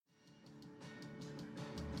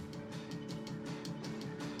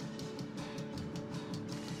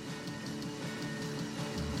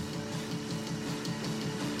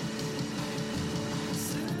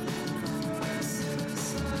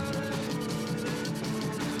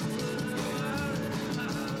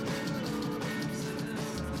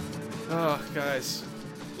Oh, guys,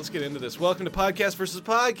 let's get into this. Welcome to Podcast versus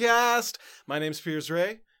Podcast. My name's Piers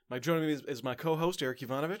Ray. Joining me is my co-host, Eric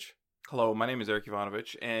Ivanovich. Hello, my name is Eric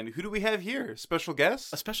Ivanovich, and who do we have here? Special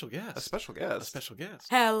guest? A special guest. A special guest. A special guest.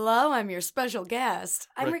 Hello, I'm your special guest.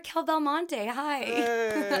 I'm Raquel Belmonte. Hi.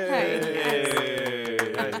 Hey.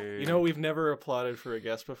 Hey. You know, we've never applauded for a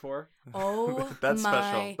guest before. Oh, That's my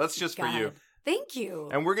special. That's just God. for you. Thank you.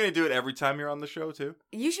 And we're going to do it every time you're on the show, too.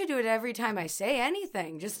 You should do it every time I say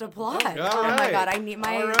anything. Just applaud. Okay. Oh All my right. God, I need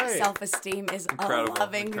my All right. self-esteem is Incredible.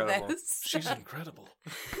 loving Incredible. this. She's incredible.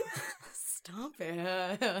 Stop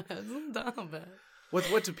it. Stop it.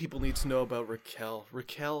 What do people need to know about Raquel?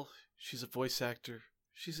 Raquel, she's a voice actor.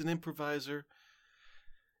 She's an improviser.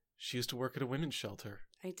 She used to work at a women's shelter.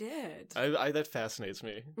 I did. I that fascinates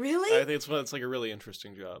me. Really? I think it's like a really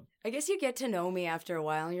interesting job. I guess you get to know me after a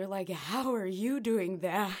while and you're like, how are you doing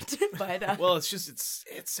that? But Well, it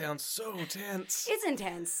sounds so tense. it's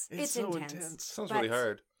intense. It's so intense. Sounds really But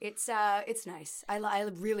hard. It's nice. I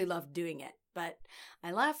really love doing it, but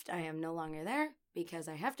I left. I am no longer there because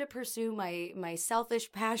I have to pursue my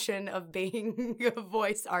selfish passion of being a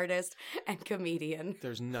voice artist and comedian.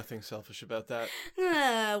 There's nothing selfish about that.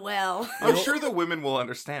 Well, I'm sure the women will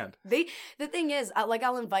understand. the thing is,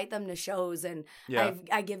 I'll invite them to shows and Yeah.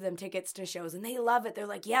 I give them tickets to shows and they love it. They're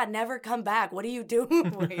like, yeah, never come back. What are you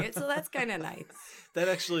doing? So that's kind of nice. That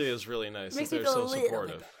actually is really nice Makes that me they're feel so a little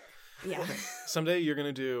supportive. bit Yeah. Someday you're going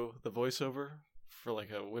to do the voiceover for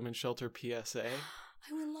like a women's shelter PSA.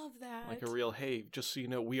 I would love that. Like a real, hey, just so you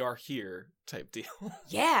know, we are here type deal.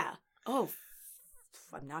 Yeah. Oh,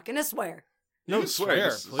 I'm not going to swear. No, can swear, swear,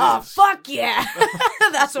 just- please. Oh, fuck yeah.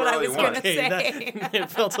 That's what I Swear all was you going want. to Okay, say. it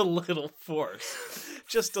felt a little forced.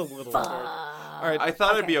 Just a little Fuck. forced. All right. I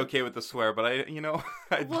thought I'd Okay. be okay with the swear, but I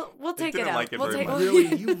We'll take it didn't out. like it We'll very take-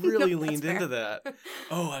 much. You really No, that's leaned fair. into that.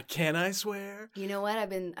 Oh, can I swear? You know what?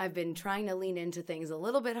 I've been trying to lean into things a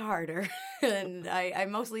little bit harder, and I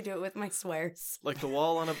mostly do it with my swears. Like the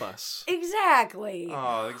wall on a bus. Exactly.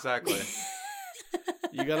 Oh, exactly.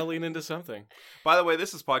 You got to lean into something. By the way,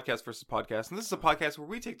 this is Podcast versus Podcast, and this is a podcast where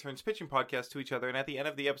we take turns pitching podcasts to each other, and at the end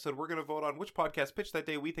of the episode, we're going to vote on which podcast pitch that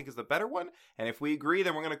day we think is the better one, and if we agree,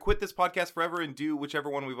 then we're going to quit this podcast forever and do whichever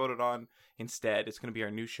one we voted on instead. It's going to be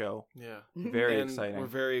our new show. Yeah. Very And exciting. We're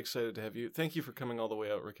very excited to have you. Thank you for coming all the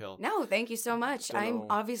way out, Raquel. No, thank you so much. Don't I'm know.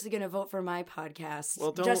 obviously going to vote for my podcast,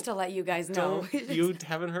 Well, just to let you guys know. You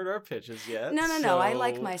haven't heard our pitches yet. No. I so-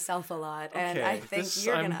 like myself a lot, and Okay, I think this-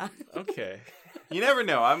 you're I'm- gonna. Okay. You never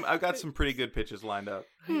know. I've got some pretty good pitches lined up.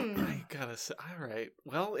 I gotta say, all right.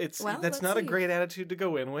 Well, Well, that's let's not a see. great attitude to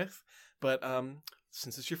go in with, but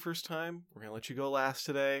since it's your first time, we're gonna let you go last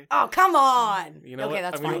today. Oh, come on. You know okay, what?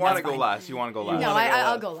 that's I mean, fine. You want to that's go fine. last. You want to go You last. No, wanna go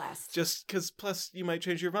I'll last. go last. Just because, plus, you might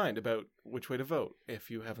change your mind about which way to vote if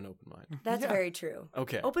you have an open mind. That's Yeah. very true.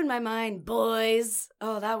 Okay. Open my mind, boys.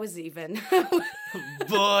 Oh, that was even.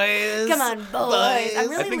 Boys. Come on, boys. I'm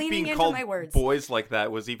really I think leaning being into called my words. boys like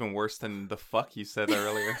that was even worse than the fuck you said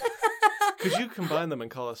earlier. Could you combine them and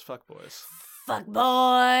call us fuckboys? Fuck boys.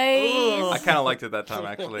 I kind of liked it that time,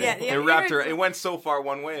 actually. Yeah, it wrapped you're- her. It went so far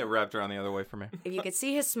one way, it wrapped around the other way for me. If you could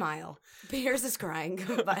see his smile, Piers is crying,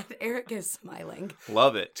 but Eric is smiling.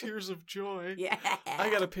 Love it. Tears of joy. Yeah. I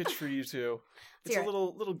got a pitch for you two. It's hear a it.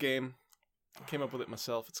 little game. I came up with it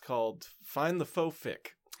myself. It's called Find the Faux Fic.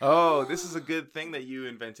 Oh, this is a good thing that you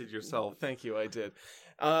invented yourself. Thank you, I did.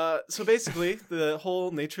 So basically, the whole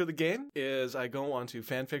nature of the game is I go onto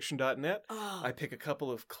fanfiction.net. Oh, I pick a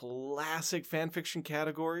couple of classic fanfiction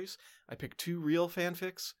categories. I pick 2 real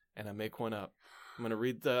fanfics, and I make one up. I'm going to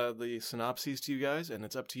read the synopses to you guys, and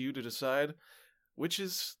it's up to you to decide which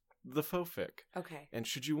is the faux fic. okay. And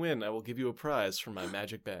should you win, I will give you a prize from my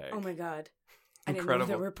magic bag. Oh my god. I didn't know Incredible.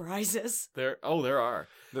 there were prizes. There are.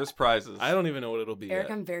 There's prizes. I don't even know what it'll be Eric,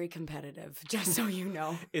 yet. I'm very competitive, just so you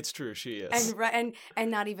know. It's true, she is. And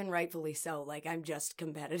not even rightfully so. Like, I'm just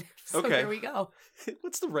competitive. So Okay. there we go.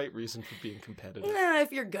 What's the right reason for being competitive?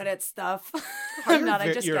 If you're good at stuff. I'm not.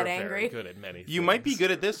 I just you're get very angry. good at many You might be things.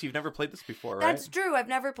 good at this. You've never played this before, right? That's true. I've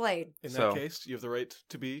never played. In that So- case, you have the right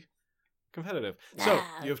to be competitive. So,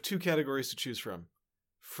 Ah. you have 2 categories to choose from.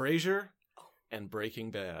 Frasier and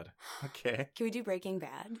Breaking Bad. Okay. Can we do Breaking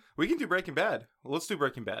Bad? We can do Breaking Bad. Well, let's do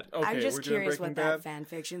Breaking Bad. Okay, I'm just we're doing curious Breaking what that Bad. fan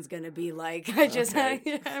fiction's gonna be like.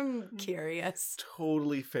 I'm curious.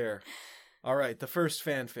 Totally fair. All right, the first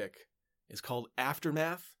fanfic is called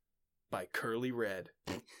Aftermath by Curly Red.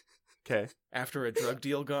 Okay. After a drug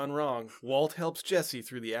deal gone wrong, Walt helps Jesse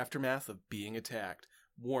through the aftermath of being attacked.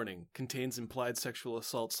 Warning, contains implied sexual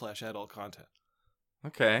assault / adult content.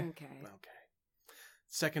 Okay. Okay. Okay.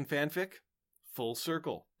 Second fanfic, Full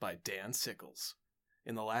Circle by Dan Sickles.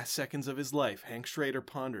 In the last seconds of his life, Hank Schrader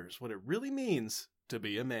ponders what it really means to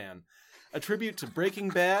be a man. A tribute to Breaking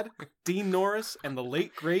Bad, Dean Norris, and the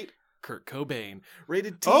late, great Kurt Cobain.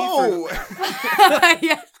 Rated T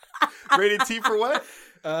Yeah. Rated T for what?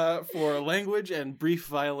 for language and brief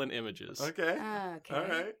violent images. Okay. Okay. All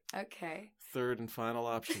right. Okay. Third and final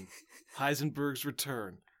option, Heisenberg's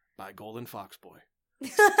Return by Golden Fox Boy.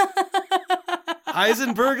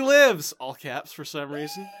 Heisenberg lives! All caps for some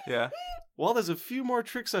reason. Yeah. Walt has a few more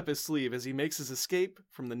tricks up his sleeve as he makes his escape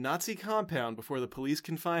from the Nazi compound before the police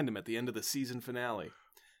can find him at the end of the series finale.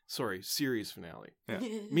 Yeah.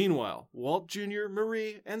 Meanwhile, Walt Jr.,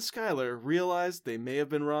 Marie, and Skylar realize they may have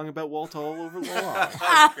been wrong about Walt all over the long.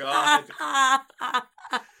 Oh, God.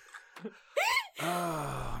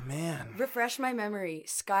 Oh, man. Refresh my memory.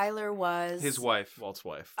 Skylar was His wife. Walt's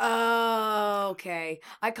wife. Oh, okay.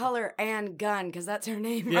 I call her Anne Gunn because that's her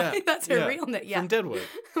name, Yeah, right? That's her yeah. real name. Yeah. From Deadwood.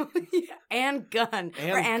 Yeah. Anne Gunn.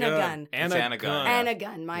 Or Anna Gunn. It's Anna Gunn. Anna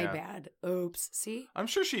Gunn. My Yeah. bad. Oops. See? I'm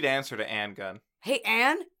sure she'd answer to Anne Gunn. Hey,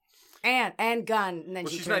 Anne? Anne Gunn. And then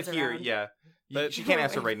Well, she she's not turns here. around. Yeah. But- She can't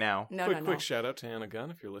answer right now. No. Quick shout out to Anna Gunn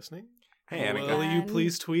if you're listening. Hey, Anna Will Gunn. you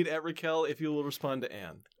please tweet at Raquel if you will respond to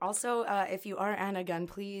Anne? Also, if you are Anna Gunn,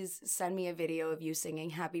 please send me a video of you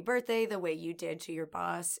singing Happy Birthday the way you did to your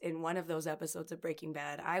boss in one of those episodes of Breaking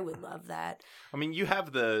Bad. I would love that. I mean, you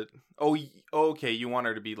have the... Oh, okay. You want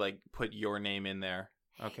her to be like, put your name in there.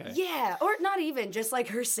 Okay. Yeah, or not even, just like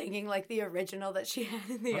her singing like the original that she had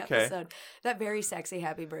in the Okay. episode. That very sexy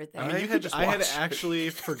Happy Birthday. I mean, you could just I had watch.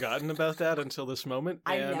 actually forgotten about that until this moment,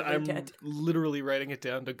 I and never I'm did. literally writing it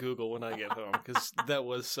down to Google when I get home because that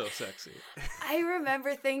was so sexy. I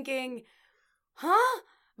remember thinking, huh?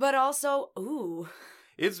 But also, ooh.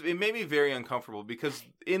 It made me very uncomfortable because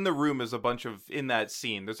in the room is in that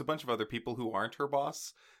scene, there's a bunch of other people who aren't her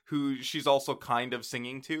boss, who she's also kind of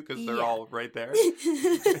singing to because they're Yeah. all right there.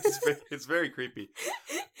 It's very creepy.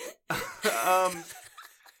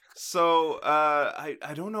 So I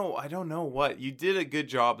don't know what you did a good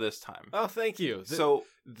job this time. Oh, thank you. So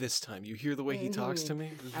this time, you hear the way he talks to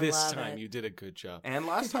me? I This love time, it. you did a good job. and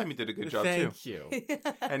last time you did a good job too. Thank you.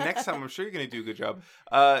 And next time I'm sure you're gonna do a good job.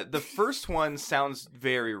 The first one sounds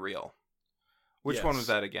very real. Which Yes. one was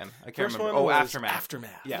that again? I can't First remember. one Oh, was Aftermath.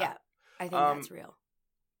 Aftermath. Yeah. I think Um, that's real.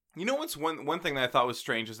 You know what's one thing that I thought was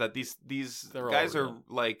strange is that these They're all guys are real.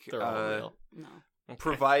 like They're all real. No. Okay.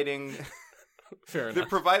 providing Fair they're enough.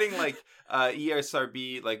 providing like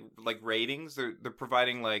ESRB like ratings. They're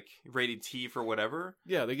providing like rated T for whatever.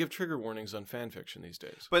 Yeah, they give trigger warnings on fan fiction these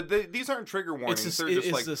days. But these aren't trigger warnings. It's They're just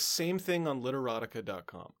it's like the same thing on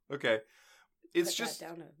literotica.com. okay. It's Put just that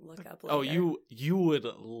down to look up later. Oh, you would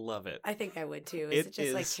love it. I think I would too. Is It it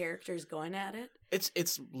just like is- characters going at it?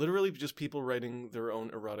 It's literally just people writing their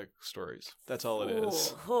own erotic stories. That's all it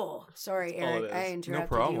is. Oh, sorry, That's all Eric. it I is. interrupted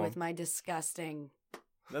problem. you with my disgusting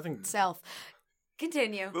Nothing. self.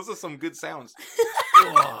 Continue. those are some good sounds.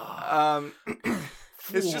 Ugh.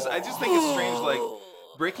 It's just I just think it's strange. Like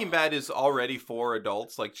Breaking Bad is already for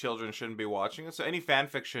adults. Like children shouldn't be watching it. So any fan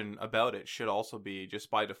fiction about it should also be just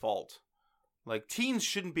by default. Like teens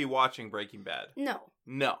shouldn't be watching Breaking Bad. No.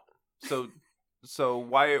 No. So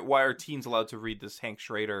why are teens allowed to read this Hank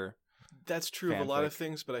Schrader? That's true of a lot of Fanfic.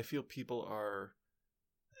 things, but I feel people are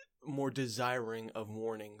more desiring of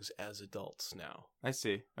warnings as adults now. I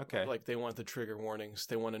see. Okay. Like they want the trigger warnings.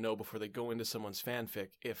 They want to know before they go into someone's fanfic,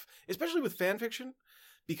 especially with fan fiction,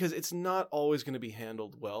 because it's not always going to be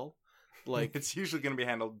handled well. Like it's usually going to be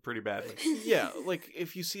handled pretty badly. yeah, like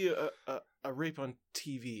if you see a rape on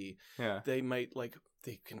TV, Yeah. they might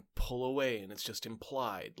they can pull away and it's just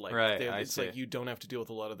implied. Like Right, it's I see. like you don't have to deal with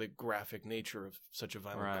a lot of the graphic nature of such a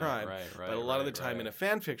violent Right, crime. right, But a lot of the time in a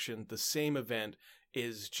fan fiction, the same event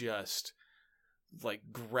is just like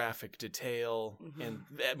graphic detail Mhm.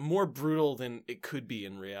 and more brutal than it could be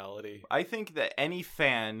in reality. I think that any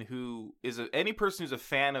fan any person who's a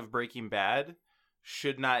fan of Breaking Bad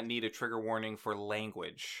should not need a trigger warning for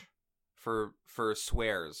language, for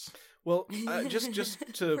swears, Well, just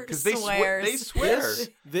to because they Swears. swear.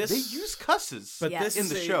 this They use cusses. but Yes. this in is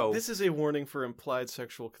the a- show. This is a warning for implied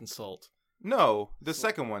sexual consult. No, the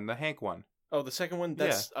second one, the Hank one. Oh, the second one.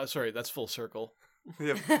 That's sorry. That's full circle.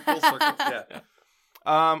 Yeah, full circle. Yeah.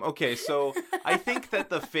 Okay, so I think that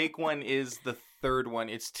the fake one is the third one.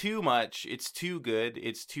 It's too much. It's too good.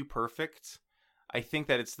 It's too perfect. I think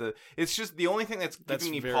that it's just the only thing that's That's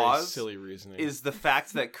giving me very pause silly reasoning. is the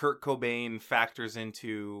fact that Kurt Cobain factors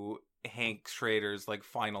into Hank Schrader's like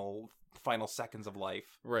final seconds of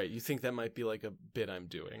life. Right. You think that might be like a bit I'm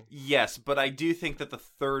doing. Yes, but I do think that the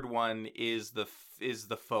third one is the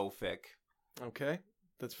faux fic. Okay.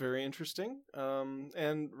 That's very interesting.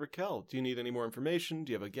 And Raquel, do you need any more information?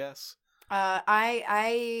 Do you have a guess?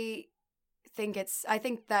 I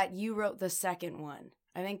think that you wrote the second one.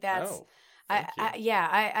 I think that's. Oh, thank you.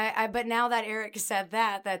 I but now that Eric said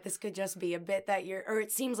that this could just be a bit that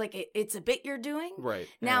it seems like it's a bit you're doing. Right.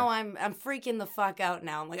 Now I'm freaking the fuck out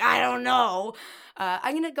now. I'm like, I don't know.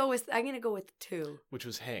 I'm gonna go with 2. Which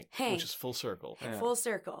was Hank. Hank. Which is full circle. Yeah. Full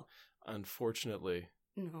circle. Unfortunately,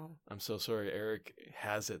 No. I'm so sorry, Eric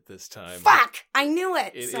has it this time. Fuck! I knew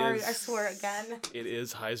it. It Sorry, is- I swore again. It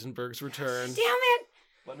is Heisenberg's return. Damn it!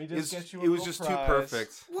 Let me It was just too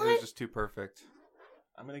perfect. It was What? just too perfect.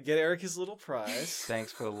 I'm gonna get Eric his little prize.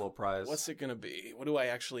 Thanks for the little prize. What's it gonna be? What do I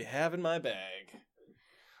actually have in my bag?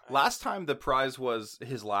 Last time the prize was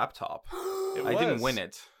his laptop. It I didn't was. win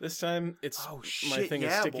it. This time it's Oh, my shit, thing is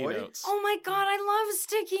yeah, sticky boy. notes. Oh my god, I love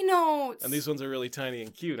sticky notes. And these ones are really tiny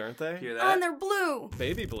and cute, aren't they? Hear Oh, that? and they're blue.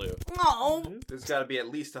 Baby blue. Oh. There's got to be at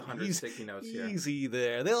least 100 Easy- sticky notes here. Easy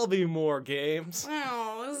there. There'll be more games.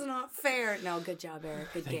 Oh, this is not fair. No, good job,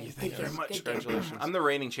 Eric. Good game. Thank you Good very game. much. Good game. Congratulations. I'm the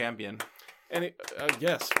reigning champion. And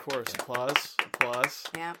yes, of course. Applause.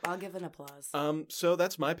 Yeah, I'll give an applause. So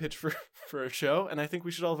that's my pitch for a show, and I think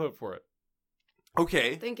we should all vote for it.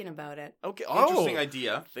 Okay. Thinking about it. Okay. Interesting Oh,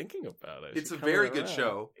 idea. thinking about it. It's Should a come very good around.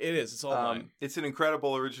 show. It is. It's all mine. It's an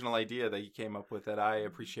incredible original idea that you came up with that I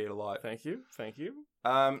appreciate a lot. Thank you.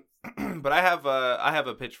 But I have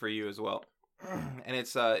a pitch for you as well, and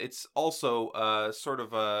it's also sort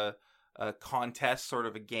of a contest, sort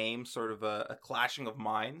of a game, sort of a clashing of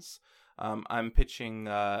minds. I'm pitching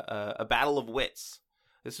a battle of wits.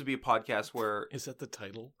 This would be a podcast where, Is that the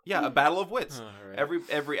title? yeah, a battle of wits. All right.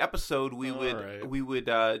 Every episode we All would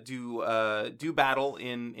right. do battle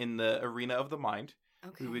in the arena of the mind.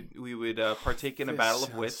 Okay. We would partake in a This battle of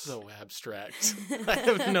sounds wits. So abstract. I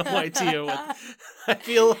have no idea what. I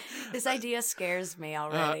feel. This idea scares me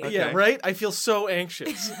already. Okay. Yeah, right. I feel so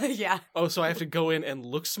anxious. Yeah. Oh, so I have to go in and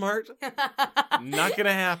look smart? Not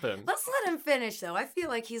gonna happen. Let's let him finish, though. I feel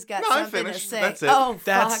like he's got No, I'm something to finished. say. That's it. Oh,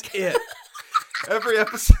 That's fuck. it. Every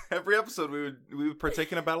episode we would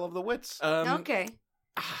partake in a battle of the wits. Okay.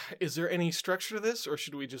 Is there any structure to this, or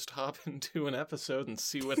should we just hop into an episode and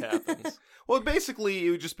see what happens? Well, basically, it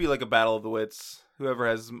would just be like a battle of the wits. Whoever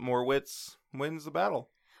has more wits wins the battle.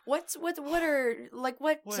 What do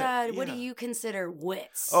yeah. you consider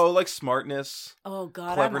wits? Oh, like smartness. Oh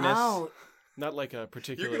God, cleverness. I'm out. Not like a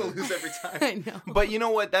particular. You're gonna lose every time. I know. But you know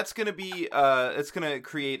what? That's gonna be it's gonna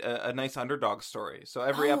create a nice underdog story. So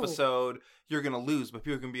every Oh. episode you're gonna lose, but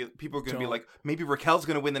people are gonna be Don't. like, maybe Raquel's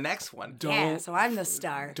gonna win the next one. Yeah, so I'm the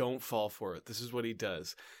star. Don't fall for it. This is what he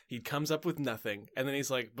does. He comes up with nothing, and then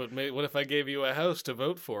he's like, "But what if I gave you a house to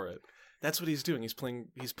vote for it?" That's what he's doing. He's playing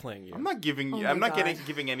you. I'm not giving Oh you. my I'm not God.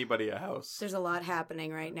 giving anybody a house. There's a lot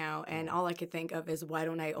happening right now, and all I could think of is why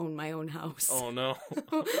don't I own my own house? Oh no.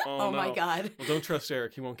 Oh, my no. God. Well, don't trust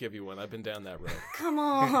Eric. He won't give you one. I've been down that road. Come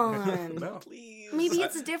on. No. Please. Maybe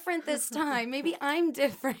it's different this time. Maybe I'm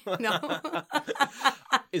different. No.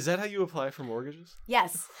 Is that how you apply for mortgages?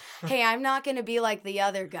 Yes. Hey, I'm not going to be like the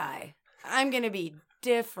other guy. I'm going to be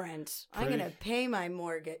different. I'm Pretty- going to pay my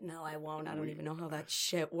mortgage. No, I won't. I don't even know how that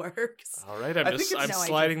shit works. All right. I I'm think it's- No, I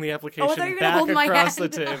sliding the I application thought you were gonna back hold my across the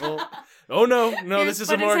hand. table. Oh no, He this just is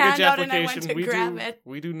a put his mortgage hand out and I went application. to grab it.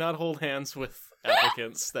 We do not hold hands with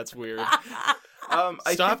applicants. That's weird. I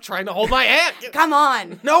Stop think- trying to hold my hand. Come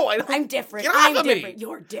on. No, I don't. I'm different. Get off I'm of me. different.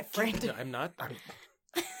 You're different. I'm not.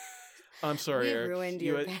 I'm sorry, You Eric. ruined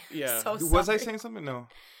You your had- yeah. So Was I sorry. saying something? No,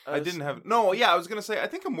 I I was- didn't have. No, yeah, I was gonna say. I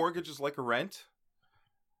think a mortgage is like a rent.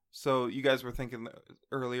 So you guys were thinking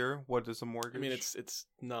earlier, what is a mortgage? I mean, it's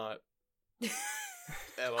not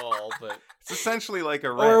at all. But It's essentially like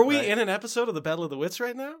a rent. or are we right? in an episode of the Battle of the Wits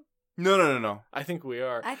right now? No. I think we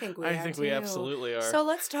are. I think we I are think too. we absolutely are. So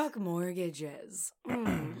let's talk mortgages.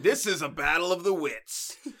 Mm. This is a battle of the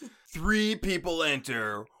wits. 3 people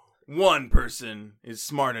enter. 1 person is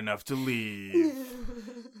smart enough to leave.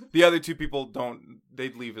 The other 2 people don't.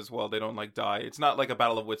 They'd leave as well. They don't like die. It's not like a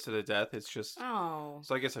battle of wits to the death. It's just. Oh.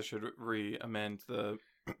 So I guess I should re-amend the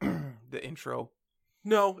the intro.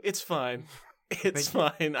 No, it's fine. It's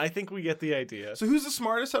fine. I think we get the idea. So who's the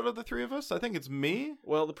smartest out of the 3 of us? I think it's me.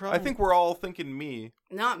 Well, the problem. I think we're all thinking me.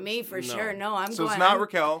 Not me for No. sure. No, I'm So going. it's not I'm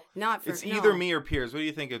Raquel. Not for It's no. either me or Piers. What do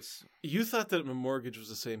you think? It's you thought that a mortgage was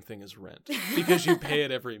the same thing as rent because you pay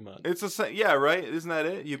it every month. yeah, right? Isn't that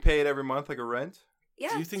it? You pay it every month like a rent?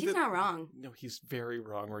 Yeah, Do you think he's that- not wrong. No, he's very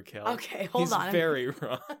wrong, Raquel. Okay, hold he's on. very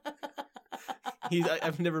wrong.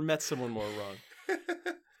 I've never met someone more wrong.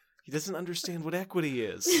 He doesn't understand what equity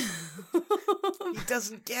is. He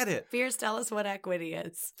doesn't get it. Pierce, tell us what equity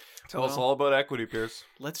is. Tell us Well- all about equity, Piers.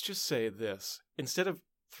 Let's just say this. Instead of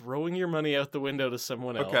throwing your money out the window to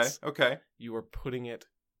someone else. Okay. You are putting it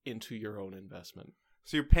into your own investment.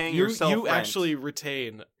 So you're paying yourself You rent. actually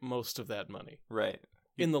retain most of that money Right.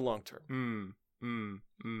 in the long term.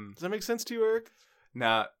 Does Does that make sense to you, Eric?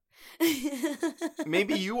 Nah.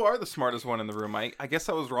 Maybe you are the smartest one in the room. I guess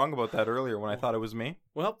I was wrong about that earlier when I thought it was me.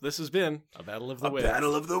 Well, this has been a battle of the wits.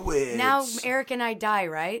 of the wits. Now Eric and I die,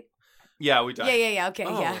 right? Yeah, we died. Yeah. Okay,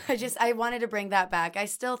 Oh. yeah. I wanted to bring that back. I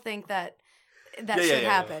still think that should yeah.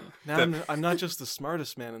 happen. Now I'm not just the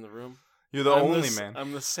smartest man in the room. You're the I'm only the, man.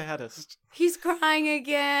 I'm the saddest. He's crying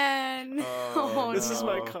again. Oh, This no. is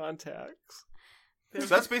my contacts. So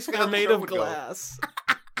that's basically They're how the made show of would go. glass.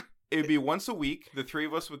 It would be once a week. The three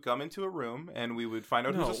of us would come into a room and we would find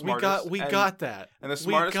out who's the smartest. we got that. And the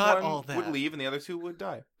smartest we got one all that. would leave, and the other two would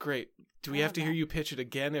die. Great. Do we have to hear you pitch it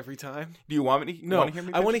again every time? Do you want me to? No, want to hear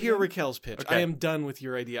me I want to pitch hear again? Raquel's pitch. Okay. I am done with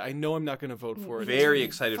your idea. I know I'm not going to vote for it. Very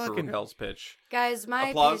excited for Fucking- Raquel's pitch. Guys, my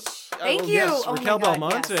Applause. pitch. Thank you. Yes, Oh my Raquel God,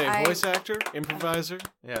 Belmonte, yes. voice actor, improviser,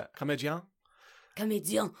 Yeah. comédien.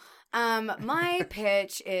 Comédien. My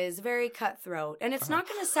pitch is very cutthroat, and it's not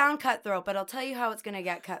going to sound cutthroat, but I'll tell you how it's going to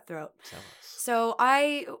get cutthroat. Tell us. So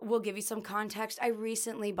I will give you some context. I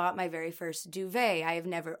recently bought my very first duvet. I have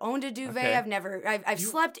never owned a duvet. Okay. I've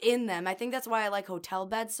slept in them. I think that's why I like hotel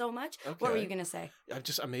beds so much. What were Okay. you going to say? I'm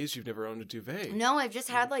just amazed you've never owned a duvet. No, I've just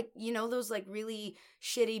had those like really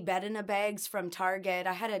shitty bed-in-a-bags from Target.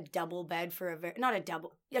 I had a double bed for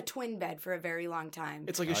a twin bed for a very long time.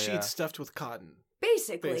 It's like a Oh, sheet yeah. stuffed with cotton.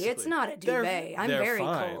 Basically, it's basically. not a duvet. I'm They're very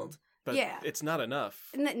fine, cold. But Yeah. it's not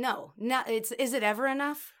enough. No, is it ever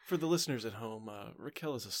enough? For the listeners at home,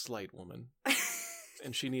 Raquel is a slight woman,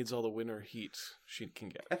 and she needs all the winter heat she can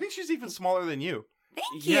get. I think she's even smaller than you.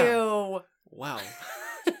 Thank Yeah. you. Wow.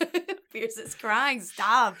 Pierce is crying.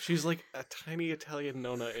 Stop. She's like a tiny Italian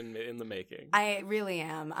Nona in the making. I really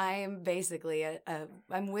am. I am basically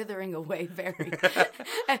I'm withering away very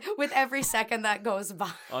with every second that goes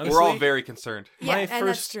by. Honestly, We're all very concerned. Yeah, my and that's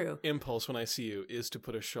first true. impulse when I see you is to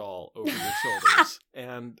put a shawl over your shoulders,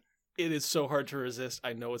 and it is so hard to resist.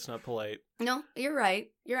 I know it's not polite. No, you're right.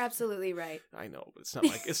 You're absolutely right. I know, but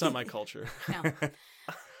it's not my culture. No.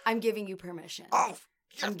 I'm giving you permission. Oh,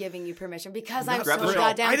 I'm giving you permission because No, I'm grab so the shawl. I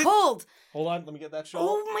goddamn didn't- cold. Hold on, let me get that shawl.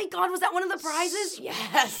 Oh my God, was that one of the prizes?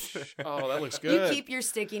 Yes. Oh, that looks You good. keep your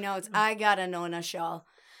sticky notes. I got a Nona shawl.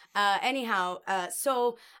 Anyhow,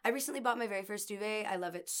 so I recently bought my very first duvet. I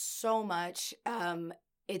love it so much.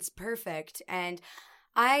 It's perfect. And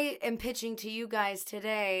I am pitching to you guys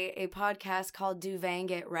today a podcast called Duvang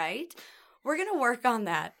It Right. We're going to work on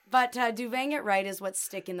that. But Duvang It Right is what's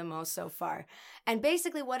sticking the most so far. And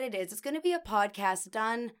basically what it is, it's going to be a podcast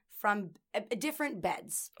done from different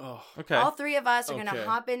beds. Oh, Okay. All three of us are Okay. gonna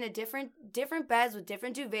hop into different beds with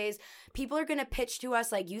different duvets. People are gonna pitch to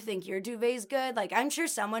us like, you think your duvet's good? Like, I'm sure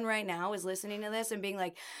someone right now is listening to this and being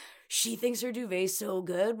like, she thinks her duvet's so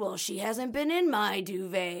good. Well, she hasn't been in my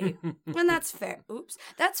duvet. And that's fair. Oops.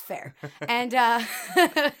 That's fair. And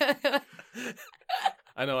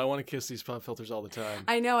I know. I want to kiss these pop filters all the time.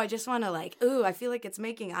 I know, I just want to I feel like it's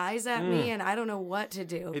making eyes at me and I don't know what to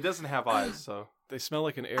do. It doesn't have eyes, so. They smell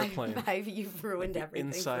like an airplane You've ruined everything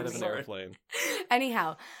inside for of an me. airplane.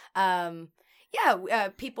 Anyhow,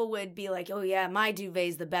 people would be like, oh yeah, my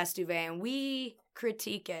duvet's the best duvet, and we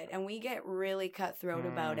critique it and we get really cutthroat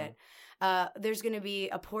about it. There's going to be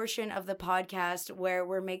a portion of the podcast where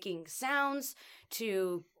we're making sounds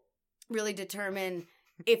to really determine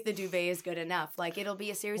if the duvet is good enough. Like, it'll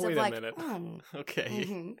be a series Wait of a like, minute. mm, Okay.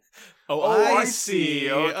 mhm. Oh, Oh, I I see.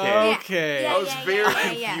 see. Okay. Okay. Yeah, I was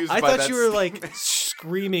very yeah. confused I by thought that you were statement. like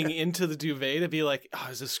screaming into the duvet to be like, "Oh,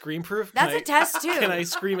 is this scream proof?" That's a test too. Can I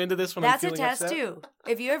scream into this when That's I'm a feeling test upset? too.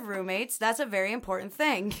 If you have roommates, that's a very important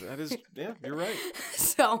thing. That is, yeah, you're right.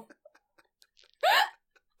 So,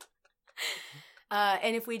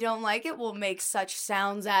 and if we don't like it, we'll make such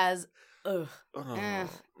sounds as, ugh. Oh.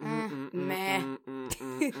 Meh.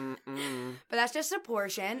 But that's just a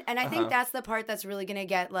portion. And I think that's the part that's really going to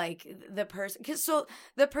get, like, the person. So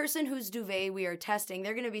the person whose duvet we are testing,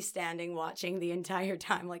 they're going to be standing watching the entire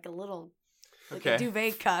time like a little like a Okay.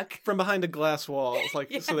 duvet cuck. From behind a glass wall, it's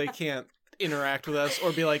like so they can't interact with us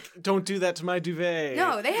or be like, "Don't do that to my duvet."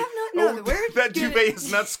 No, they have no. Oh, We're that gonna- duvet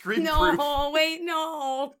is not scream proof. No, wait,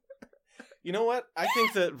 no. You know what? I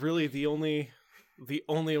think that really the only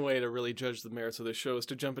way to really judge the merits of this show is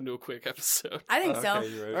to jump into a quick episode. I think Okay, so.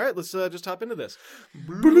 you're right. All right, let's just hop into this.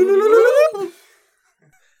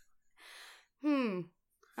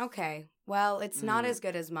 Okay. Well, it's not as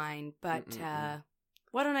good as mine, but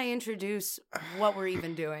why don't I introduce what we're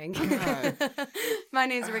even doing? My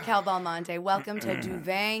name's Raquel Belmonte. Welcome to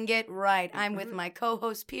Duvang It Right. I'm with my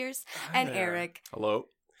co-host Pierce and there. Eric. Hello.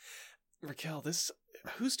 Raquel,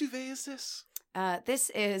 whose duvet is this? This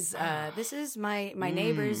is my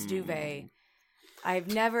neighbor's duvet. I've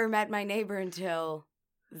never met my neighbor until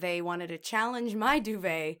they wanted to challenge my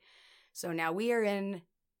duvet. So now we are in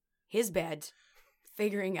his bed,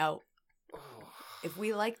 figuring out if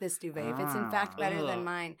we like this duvet, if it's in fact better than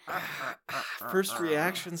mine. First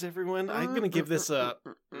reactions, everyone. I'm gonna give this a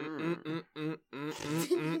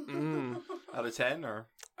Out of 10 or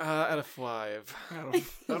out of 5. out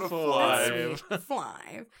of five.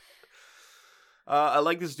 5. I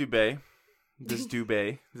like this duvet. This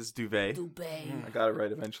duvet. Duvet. I got it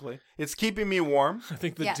right eventually. It's keeping me warm. I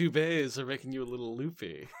think the Yeah. duvets are making you a little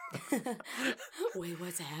loopy. Wait,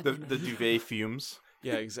 what's The happening? duvet fumes.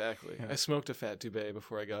 Yeah, exactly. I smoked a fat duvet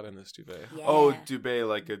before I got in this duvet. Yeah. Oh, duvet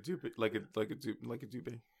like a duvet, like a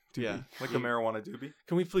duvet. Yeah. Like a marijuana doobie.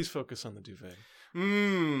 Can we please focus on the duvet?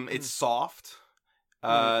 It's soft.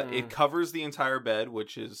 Mm-mm. It covers the entire bed,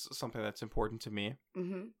 which is something that's important to me,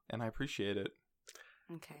 Mm-hmm. and I appreciate it.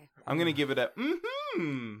 Okay. I'm gonna give it a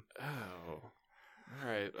Oh. All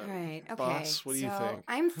right. All right. Okay. Boss, what do you So think?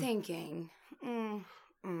 I'm thinking. I'm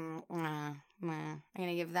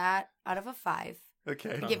gonna give that out of a 5.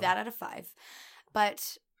 Okay. I give that out of 5.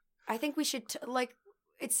 But I think we should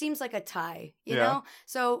it seems like a tie, you Yeah. know?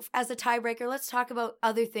 So as a tiebreaker, let's talk about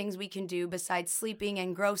other things we can do besides sleeping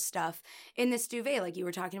and gross stuff in this duvet. Like you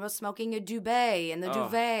were talking about smoking a duvet and the Oh.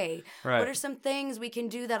 duvet. Right. What are some things we can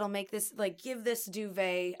do that'll make this, give this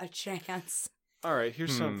duvet a chance? All right,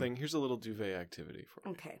 here's something. Here's a little duvet activity for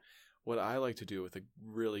you. Okay. What I like to do with a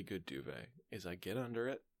really good duvet is I get under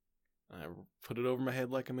it, and I put it over my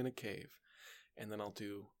head like I'm in a cave, and then I'll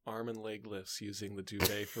do arm and leg lifts using the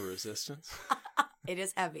duvet for resistance. It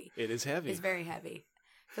is heavy. It is heavy. It's very heavy.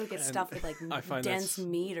 I feel like it's And stuffed with I find dense that's-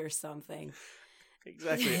 meat or something.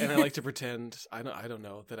 Exactly. And I like to pretend I don't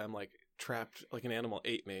know that I'm like trapped, like an animal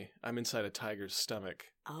ate me. I'm inside a tiger's stomach,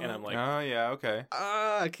 and I'm like, Oh yeah. Okay.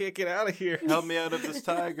 I can't get out of here. Help me out of this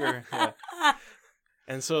tiger. Yeah.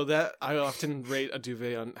 And so that I often rate a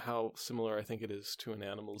duvet on how similar I think it is to an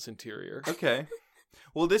animal's interior. Okay.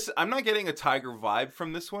 Well, I'm not getting a tiger vibe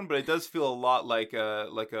from this one, but it does feel a lot like a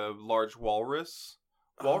large walrus.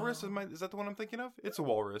 Walrus Oh. is that the one I'm thinking of? It's a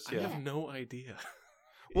walrus. I Yeah. have no idea.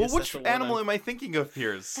 Well, Is that which the one animal I'm- am I thinking of,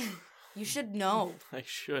 Piers? You should know. I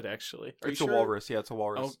should actually. Are It's you a sure? walrus. Yeah, it's a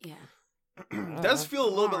walrus. Yeah. It does feel a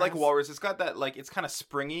little bit like a Walrus. walrus. It's got that it's kind of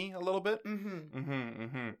springy a little bit.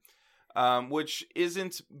 Mm-hmm. Which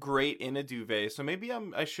isn't great in a duvet. So maybe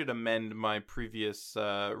I should amend my previous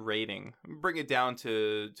rating, bring it down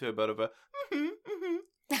to about of a.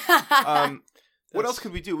 What else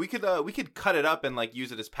could we do? We could cut it up and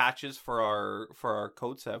use it as patches for our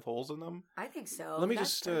coats that have holes in them. I think so. Let me That's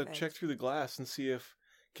just perfect. check through the glass and see if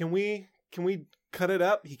can we cut it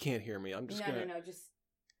up. He can't hear me. I'm just gonna. No, just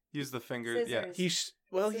Use the finger. Yeah. Scissors.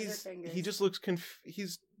 Scissor He fingers. just looks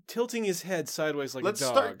he's tilting his head sideways like Let's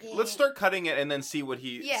a dog. Let's start cutting it and then see what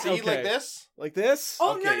he Yeah. see Okay. like this. Like this.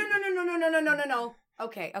 Oh Okay. no.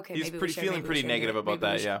 Okay. He's maybe we pretty should, feeling maybe we pretty should negative do it. about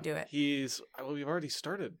Maybe we that, yeah. should Do it. He's well. We've already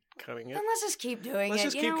started cutting it. Then let's just keep doing Let's it.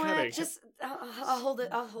 just You keep know cutting. what? Just I'll hold it.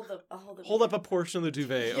 I'll hold it. Hold up a portion of the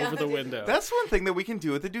duvet Yeah. over the window. That's one thing that we can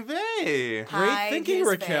do with the duvet. Great Hide thinking, his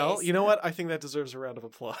Raquel. face. You know what? I think that deserves a round of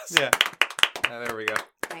applause. Yeah. There we go.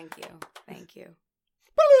 Thank you.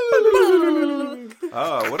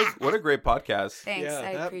 Oh, what a great podcast. Thanks. Yeah,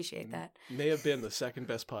 I that- appreciate that. May have been the second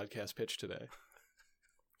best podcast pitch today.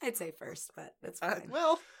 I'd say first, but that's fine.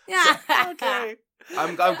 Well, Yeah. okay.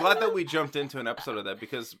 I'm glad that we jumped into an episode of that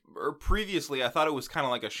because previously I thought it was kind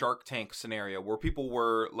of like a Shark Tank scenario where people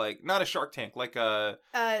were not a Shark Tank, like a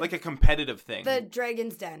competitive thing. The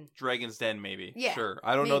Dragon's Den. Dragon's Den, maybe. Yeah, Sure.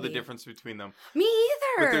 I don't know the maybe. difference between them. Me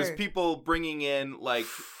either. But there's people bringing in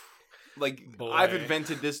Boy. I've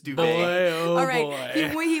invented this duvet. Boy, oh All right,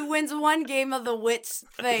 boy. he wins one game of the wits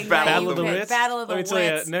thing. Battle that of you the pick. Wits? Battle of the Let me tell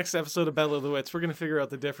Wits. you, next episode of Battle of the Wits, we're going to figure out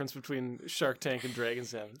the difference between Shark Tank and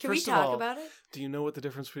Dragon's Den. Can First we of talk all, about it? do you know what the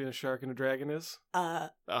difference between a shark and a dragon is? Oh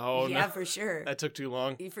No. yeah, for sure. That took too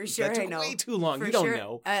long. For sure, That took I know. way too long. For You don't sure.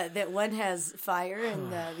 know. That one has fire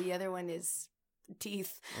and the other one is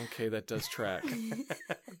teeth. Okay, that does track.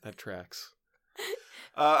 That tracks.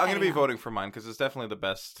 I'm going to be Anyhow. voting for mine because it's definitely the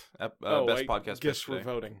best best podcast Guess pitch we're today.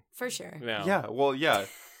 voting For sure. now. Yeah, well, yeah.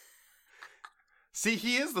 See,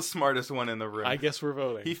 he is the smartest one in the room. I guess we're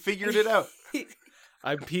voting. He figured it out.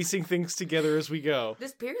 I'm piecing things together as we go.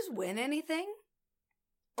 Does Piers win anything?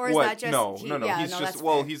 Or is What? that just No. Yeah, He's no, just that's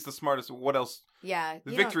fair. he's the smartest. What else? Yeah.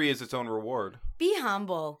 The you know, victory is its own reward. be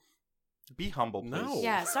humble. Be humble, please. No.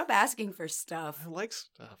 Yeah, stop asking for stuff. I like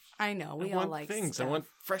stuff. I know, we I all want like things. stuff. I want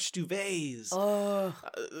fresh duvets. Oh.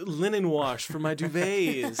 Linen wash for my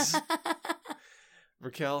duvets.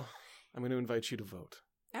 Raquel, I'm going to invite you to vote.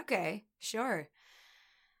 Okay, sure.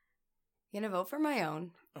 Gonna vote for my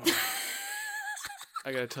own. Oh.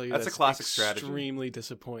 I gotta tell you, That's a classic strategy. Extremely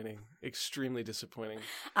disappointing. Extremely disappointing.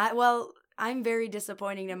 I'm very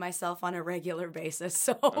disappointing to myself on a regular basis,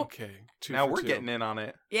 so Okay. Now 2 for we're 2. getting in on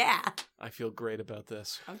it. yeah. I feel great about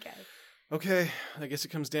this. Okay. Okay, I guess it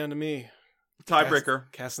comes down to me. Tiebreaker.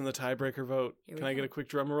 Casting the tiebreaker vote. Here we Can I go. get a quick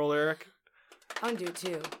drum roll, Eric? I'll do it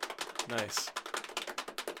too. Nice.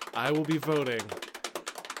 I will be voting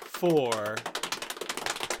for...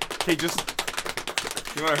 Okay, just...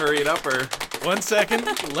 You want to hurry it up, or... 1 second.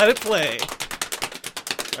 Let it play.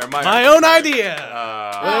 or My own idea.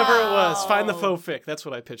 Uh, Whatever it was. Find the Oh. faux fic. That's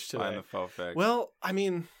what I pitched today. find the faux fic. Well, I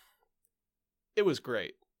mean, it was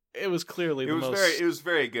great. It was clearly it was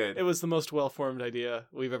very good. It was the most well-formed idea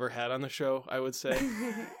we've ever had on the show, I would say.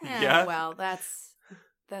 Yeah? Well, that's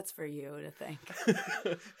for you to think.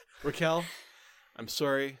 Raquel, I'm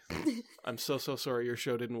sorry. I'm so sorry your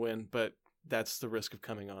show didn't win, but that's the risk of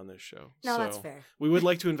coming on this show. No, So, that's fair. We would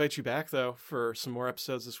like to invite you back, though, for some more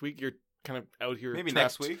episodes this week. You're kind of out here Maybe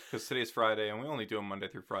trapped. next week, because today's Friday, and we only do them Monday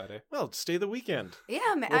through Friday. Well, stay the weekend. Yeah,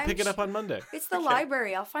 man. We'll pick it up on Monday. It's the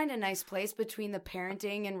library. I'll find a nice place between the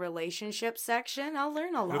parenting and relationship section. I'll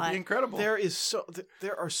learn a It'll lot. be incredible. There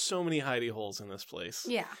are so many hidey holes in this place.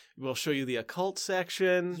 Yeah. We'll show you the occult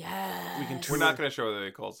section. Yes. We can We're not going to show the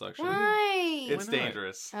occult section. Why? It's Why not?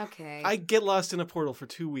 dangerous. Okay. I get lost in a portal for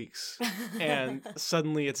 2 weeks, and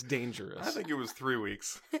suddenly it's dangerous. I think it was 3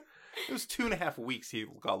 weeks. It was 2.5 weeks he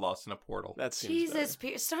got lost in a portal. That seems Jesus,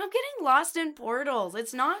 better. stop getting lost in portals.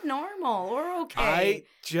 It's not normal. We're okay. I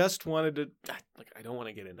just wanted to. I don't want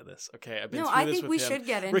to get into this. Okay, I've been No, through I this think with we him. should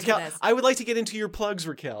get into Raquel, this. I would like to get into your plugs,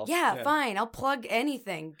 Raquel. Yeah, fine. I'll plug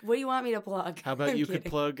anything. What do you want me to plug? How about I'm you could kidding.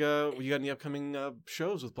 plug? You got any upcoming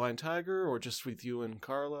shows with Blind Tiger, or just with you and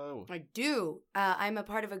Carla? I do. I'm a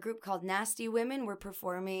part of a group called Nasty Women. We're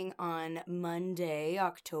performing on Monday,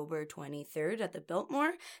 October 23rd at the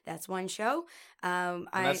Biltmore. That's one show. And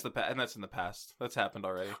that's in the past. That's happened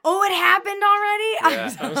already. Oh, it happened already?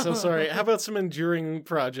 Yeah. I'm so sorry. How about some enduring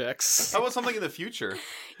projects? How about something in the future?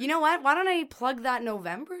 You know what? Why don't I plug that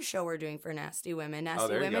November show we're doing for Nasty Women? Nasty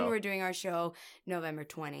there you Women, go. we're doing our show November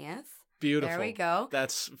 20th. Beautiful. There we go.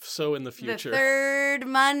 That's so in the future. The third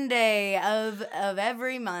Monday of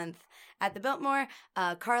every month at the Biltmore.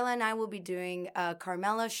 Carla and I will be doing a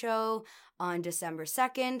Carmela show on December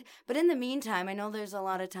 2nd. But in the meantime, I know there's a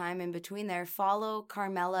lot of time in between there. Follow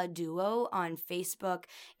Carmela Duo on Facebook,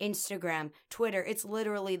 Instagram, Twitter. It's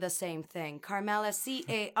literally the same thing. Carmela,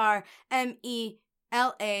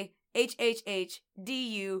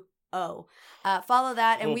 CarmelahHHHDuO. Follow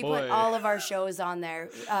that, and Oh, we boy. put all of our shows on there,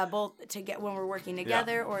 both to get when we're working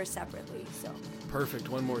together or separately. So Perfect.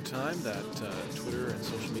 One more time. That Twitter and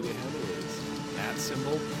social media handle is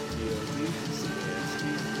 @TODCAST.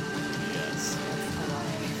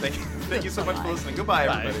 Thank you so much for listening. Goodbye,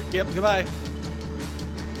 Bye. everybody. Yep. Goodbye.